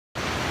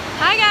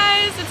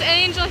it's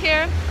Angel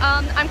here.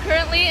 I'm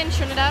currently in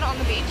Trinidad on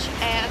the beach,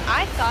 and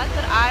I thought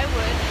that I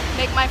would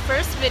make my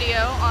first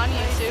video on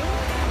YouTube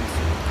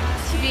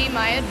to be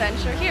my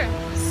adventure here.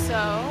 So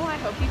I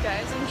hope you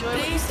guys enjoy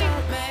what you see.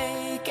 Don't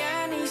make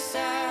any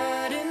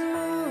sudden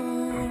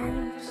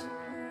moves.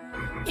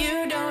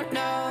 You don't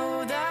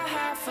know the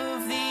half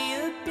of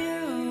the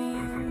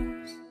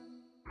abuse.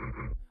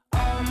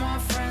 All my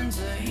friends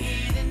are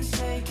heathens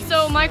taking.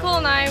 So Michael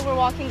and I were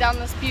walking down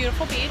this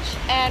beautiful beach,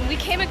 and we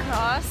came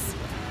across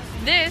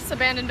this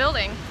abandoned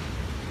building.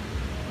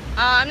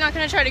 I'm not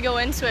going to try to go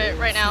into it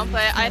right now,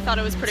 but I thought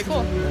it was pretty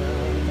cool.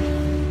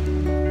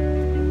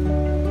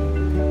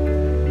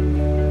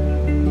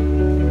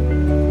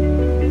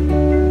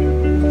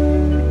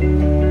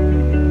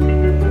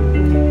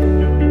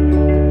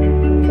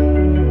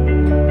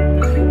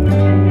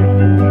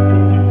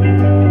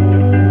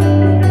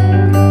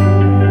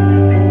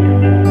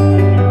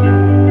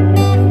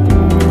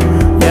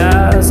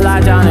 Yes,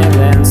 like Johnny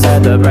Flynn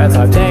said, the breath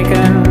I've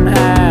taken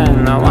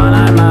and the one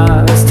I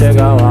must to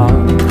go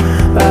on.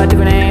 But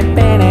you ain't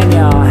been in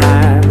your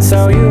hand,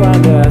 so you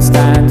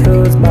understand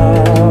who's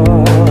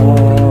boss.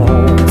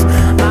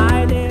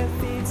 My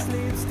defeat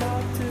sleeps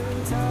top to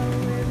toe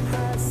with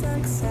her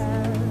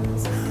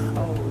success.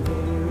 Oh,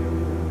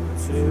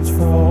 this is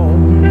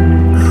from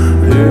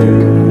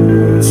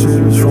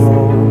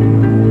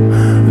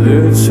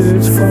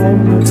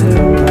the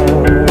till.